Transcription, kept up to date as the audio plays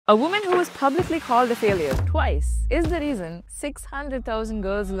A woman who was publicly called a failure twice is the reason 600,000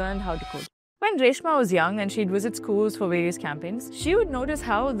 girls learned how to code. When Reshma was young and she'd visit schools for various campaigns, she would notice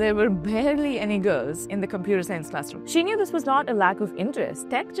how there were barely any girls in the computer science classroom. She knew this was not a lack of interest.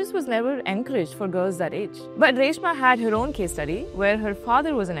 Tech just was never encouraged for girls that age. But Reshma had her own case study where her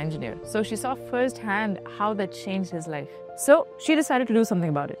father was an engineer, so she saw firsthand how that changed his life. So she decided to do something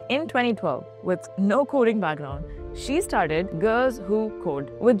about it. In 2012, with no coding background, she started Girls Who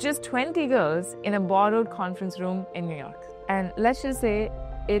Code with just 20 girls in a borrowed conference room in New York. And let's just say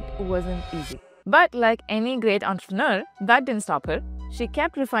it wasn't easy. But like any great entrepreneur, that didn't stop her. She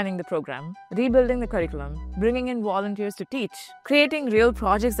kept refining the program, rebuilding the curriculum, bringing in volunteers to teach, creating real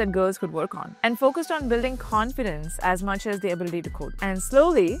projects that girls could work on, and focused on building confidence as much as the ability to code. And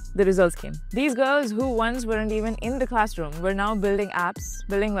slowly, the results came. These girls who once weren't even in the classroom were now building apps,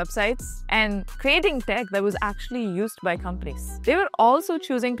 building websites, and creating tech that was actually used by companies. They were also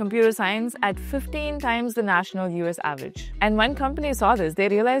choosing computer science at 15 times the national US average. And when companies saw this, they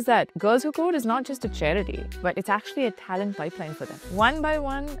realized that Girls Who Code is not just a charity, but it's actually a talent pipeline for them. One by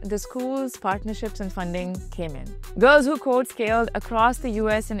one, the schools, partnerships, and funding came in. Girls Who Code scaled across the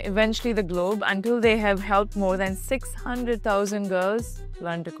US and eventually the globe until they have helped more than 600,000 girls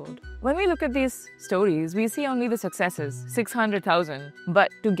learn to code. When we look at these stories, we see only the successes, 600,000.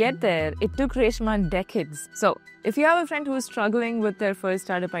 But to get there, it took Reshma decades. So if you have a friend who is struggling with their first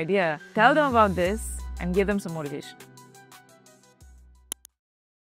startup idea, tell them about this and give them some motivation.